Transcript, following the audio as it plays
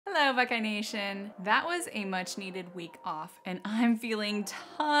Hello, Buckeye Nation. That was a much needed week off, and I'm feeling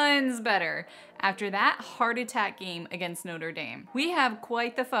tons better after that heart attack game against Notre Dame. We have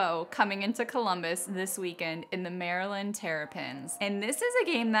quite the foe coming into Columbus this weekend in the Maryland Terrapins, and this is a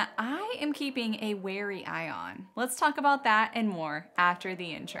game that I am keeping a wary eye on. Let's talk about that and more after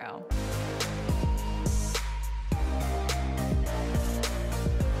the intro.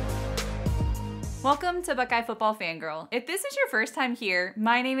 Welcome to Buckeye Football Fangirl. If this is your first time here,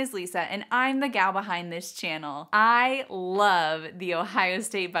 my name is Lisa and I'm the gal behind this channel. I love the Ohio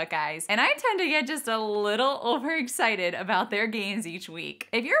State Buckeyes and I tend to get just a little overexcited about their games each week.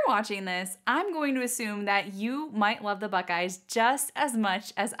 If you're watching this, I'm going to assume that you might love the Buckeyes just as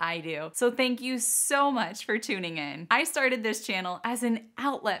much as I do. So thank you so much for tuning in. I started this channel as an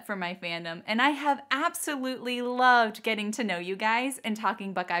outlet for my fandom and I have absolutely loved getting to know you guys and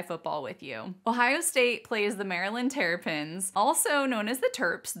talking Buckeye football with you. Ohio State plays the Maryland Terrapins, also known as the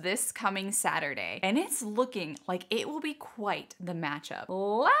Terps, this coming Saturday, and it's looking like it will be quite the matchup.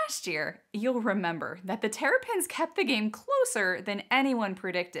 Last year, you'll remember that the Terrapins kept the game closer than anyone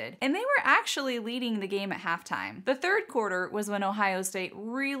predicted, and they were actually leading the game at halftime. The third quarter was when Ohio State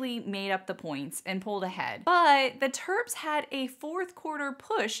really made up the points and pulled ahead, but the Terps had a fourth quarter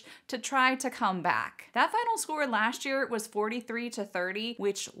push to try to come back. That final score last year was 43-30,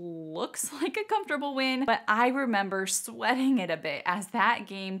 which looks like a comfortable win, but I remember sweating it a bit as that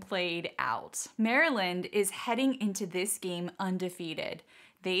game played out. Maryland is heading into this game undefeated.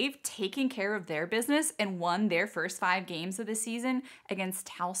 They've taken care of their business and won their first 5 games of the season against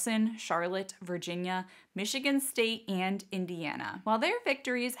Towson, Charlotte, Virginia, Michigan State, and Indiana. While their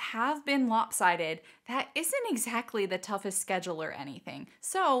victories have been lopsided, that isn't exactly the toughest schedule or anything,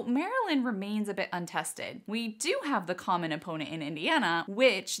 so Maryland remains a bit untested. We do have the common opponent in Indiana,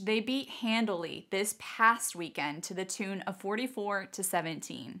 which they beat handily this past weekend to the tune of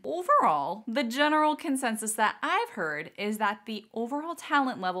 44-17. Overall, the general consensus that I've heard is that the overall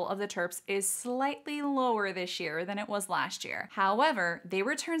talent level of the Terps is slightly lower this year than it was last year. However, they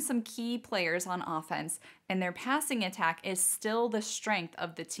returned some key players on offense and their passing attack is still the strength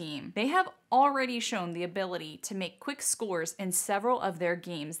of the team. They have already shown the ability to make quick scores in several of their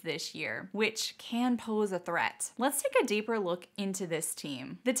games this year, which can pose a threat. Let's take a deeper look into this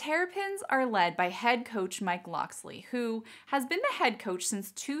team. The Terrapins are led by head coach Mike Locksley, who has been the head coach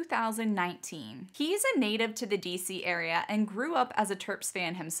since 2019. He's a native to the DC area and grew up as a Terps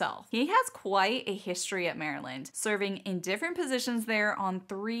fan himself. He has quite a history at Maryland, serving in different positions there on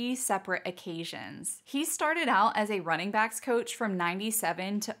 3 separate occasions. He started out as a running backs coach from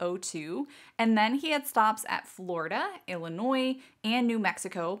 97 to 02, and then he had stops at Florida, Illinois, and New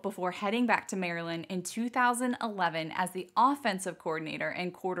Mexico before heading back to Maryland in 2011 as the offensive coordinator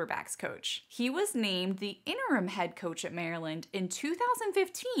and quarterbacks coach. He was named the interim head coach at Maryland in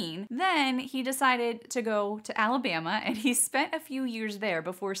 2015. Then he decided to go to Alabama and he spent a few years there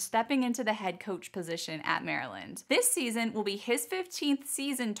before stepping into the head coach position at Maryland. This season will be his 15th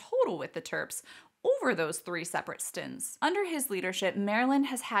season total with the Terps, over those 3 separate stints. Under his leadership, Maryland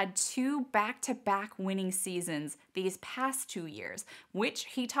has had 2 back-to-back winning seasons these past 2 years, which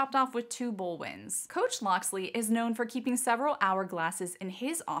he topped off with 2 bowl wins. Coach Locksley is known for keeping several hourglasses in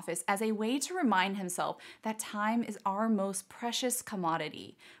his office as a way to remind himself that time is our most precious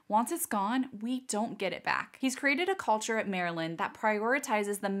commodity. Once it's gone, we don't get it back. He's created a culture at Maryland that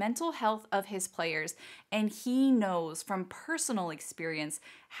prioritizes the mental health of his players, and he knows from personal experience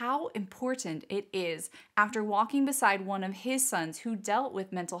how important it is after walking beside one of his sons who dealt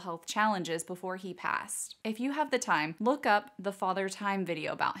with mental health challenges before he passed. If you have the time, look up the Father Time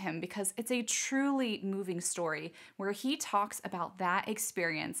video about him because it's a truly moving story where he talks about that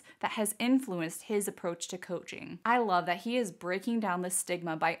experience that has influenced his approach to coaching. I love that he is breaking down the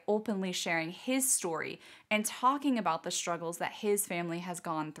stigma by openly sharing his story and talking about the struggles that his family has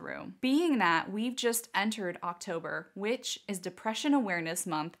gone through. Being that we've just entered October, which is Depression Awareness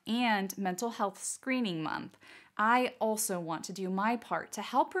Month and Mental Health Screening Month, I also want to do my part to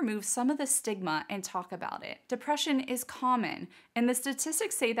help remove some of the stigma and talk about it. Depression is common, and the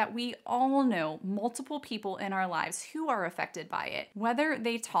statistics say that we all know multiple people in our lives who are affected by it, whether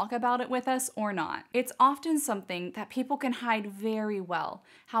they talk about it with us or not. It's often something that people can hide very well.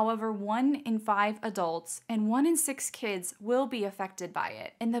 However, 1 in 5 adults and 1 in 6 kids will be affected by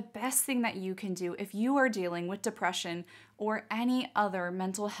it. And the best thing that you can do if you are dealing with depression or any other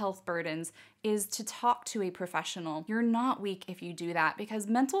mental health burdens is to talk to a professional. You're not weak if you do that because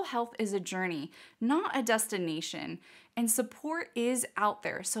mental health is a journey, not a destination. And support is out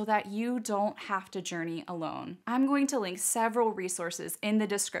there so that you don't have to journey alone. I'm going to link several resources in the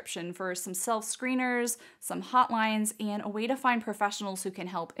description for some self-screeners, some hotlines, and a way to find professionals who can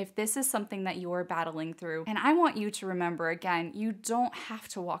help if this is something that you're battling through. And I want you to remember, again, you don't have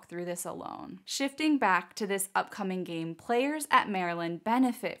to walk through this alone. Shifting back to this upcoming game, players at Maryland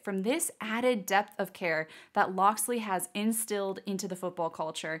benefit from this added depth of care that Locksley has instilled into the football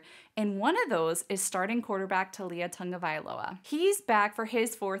culture. And one of those is starting quarterback Talia Tungavailoa. He's back for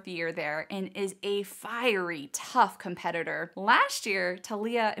his 4th year there and is a fiery, tough competitor. Last year,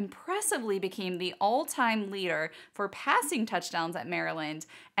 Talia impressively became the all-time leader for passing touchdowns at Maryland.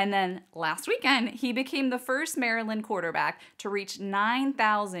 And then last weekend, he became the first Maryland quarterback to reach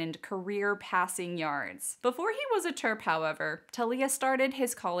 9,000 career passing yards. Before he was a Terp, however, Talia started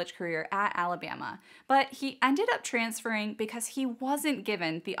his college career at Alabama, but he ended up transferring because he wasn't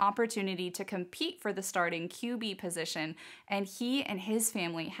given the opportunity to compete for the starting QB position, and he and his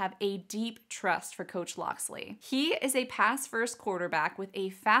family have a deep trust for Coach Locksley. He is a pass-first quarterback with a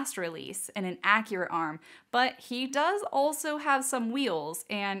fast release and an accurate arm, but he does also have some wheels,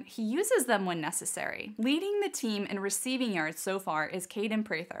 and he uses them when necessary. Leading the team in receiving yards so far is Caden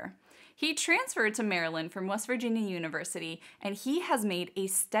Prather. He transferred to Maryland from West Virginia University, and he has made a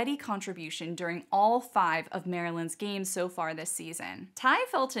steady contribution during all 5 of Maryland's games so far this season. Ty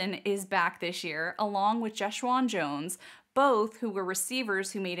Felton is back this year, along with Jeshawn Jones, both who were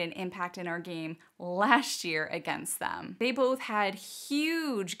receivers who made an impact in our game last year against them. They both had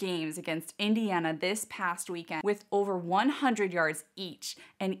huge games against Indiana this past weekend with over 100 yards each,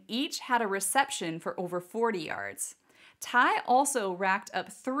 and each had a reception for over 40 yards. Ty also racked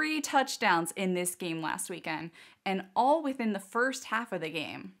up 3 touchdowns in this game last weekend, and all within the first half of the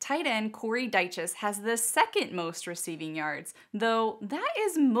game. Tight end Corey Dyches has the 2nd most receiving yards, though that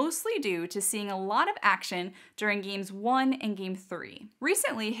is mostly due to seeing a lot of action during games 1 and game 3.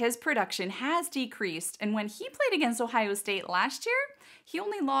 Recently, his production has decreased, and when he played against Ohio State last year, he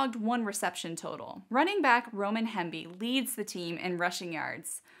only logged 1 reception total. Running back Roman Hemby leads the team in rushing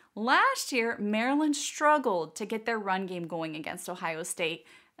yards. Last year, Maryland struggled to get their run game going against Ohio State,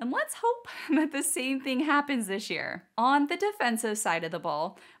 and let's hope that the same thing happens this year. On the defensive side of the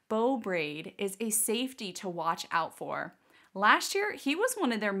ball, Bo Braid is a safety to watch out for. Last year, he was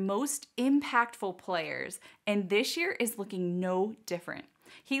one of their most impactful players, and this year is looking no different.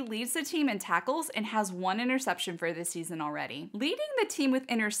 He leads the team in tackles and has 1 interception for this season already. Leading the team with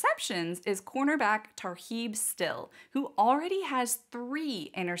interceptions is cornerback Tarheeb Still, who already has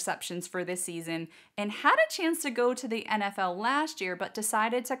 3 interceptions for this season and had a chance to go to the NFL last year but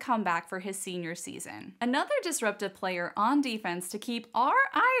decided to come back for his senior season. Another disruptive player on defense to keep our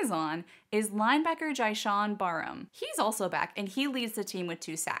eyes on is linebacker Jyshawn Barham. He's also back and he leads the team with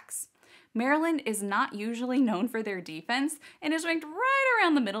 2 sacks. Maryland is not usually known for their defense and is ranked right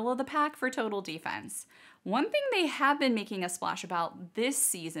around the middle of the pack for total defense. One thing they have been making a splash about this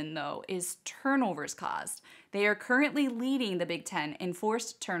season, though, is turnovers caused. They are currently leading the Big Ten in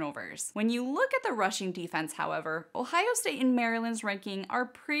forced turnovers. When you look at the rushing defense, however, Ohio State and Maryland's ranking are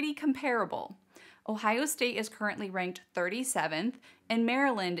pretty comparable. Ohio State is currently ranked 37th, and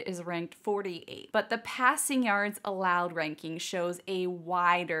Maryland is ranked 48th. But the passing yards allowed ranking shows a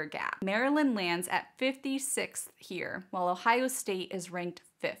wider gap. Maryland lands at 56th here, while Ohio State is ranked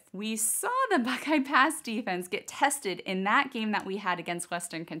 5th. We saw the Buckeye pass defense get tested in that game that we had against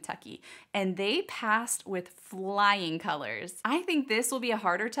Western Kentucky, and they passed with flying colors. I think this will be a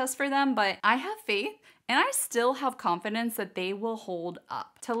harder test for them, but I have faith and I still have confidence that they will hold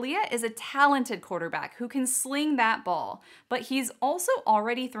up. Talia is a talented quarterback who can sling that ball, but he's also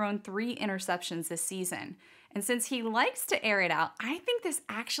already thrown 3 interceptions this season. And since he likes to air it out, I think this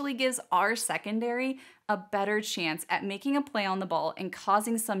actually gives our secondary a better chance at making a play on the ball and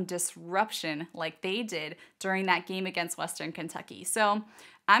causing some disruption like they did during that game against Western Kentucky. So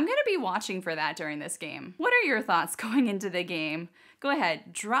I'm going to be watching for that during this game. What are your thoughts going into the game? Go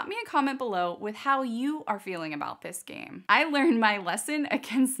ahead, drop me a comment below with how you are feeling about this game. I learned my lesson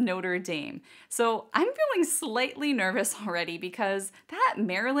against Notre Dame, so I'm feeling slightly nervous already because that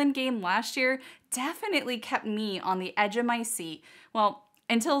Maryland game last year definitely kept me on the edge of my seat. Well,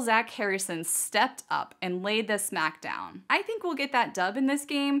 until Zach Harrison stepped up and laid the smack down. I think we'll get that dub in this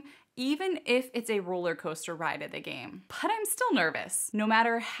game, even if it's a roller coaster ride of the game. But I'm still nervous. No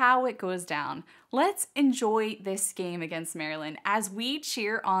matter how it goes down, let's enjoy this game against Maryland as we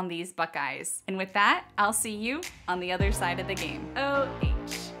cheer on these Buckeyes. And with that, I'll see you on the other side of the game.